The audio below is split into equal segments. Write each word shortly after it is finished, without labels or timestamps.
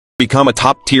become a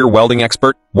top-tier welding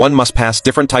expert, one must pass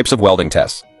different types of welding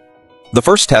tests. The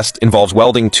first test involves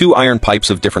welding two iron pipes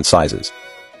of different sizes.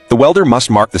 The welder must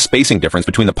mark the spacing difference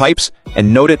between the pipes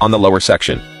and note it on the lower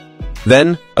section.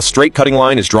 Then, a straight cutting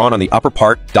line is drawn on the upper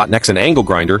part. Next, an angle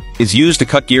grinder is used to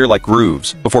cut gear like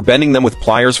grooves before bending them with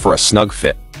pliers for a snug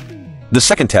fit. The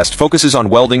second test focuses on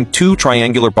welding two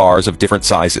triangular bars of different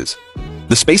sizes.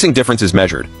 The spacing difference is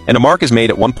measured, and a mark is made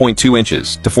at 1.2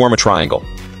 inches to form a triangle.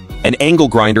 An angle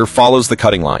grinder follows the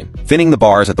cutting line, thinning the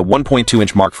bars at the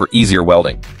 1.2-inch mark for easier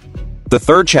welding. The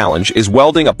third challenge is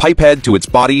welding a pipe head to its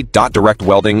body. Direct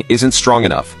welding isn't strong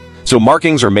enough, so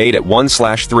markings are made at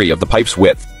 1/3 of the pipe's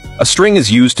width. A string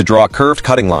is used to draw a curved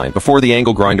cutting line before the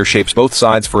angle grinder shapes both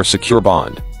sides for a secure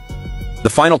bond. The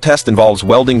final test involves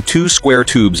welding two square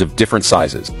tubes of different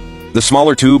sizes. The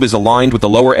smaller tube is aligned with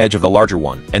the lower edge of the larger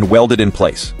one and welded in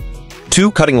place. Two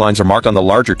cutting lines are marked on the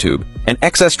larger tube, and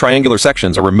excess triangular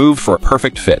sections are removed for a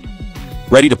perfect fit.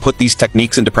 Ready to put these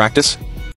techniques into practice?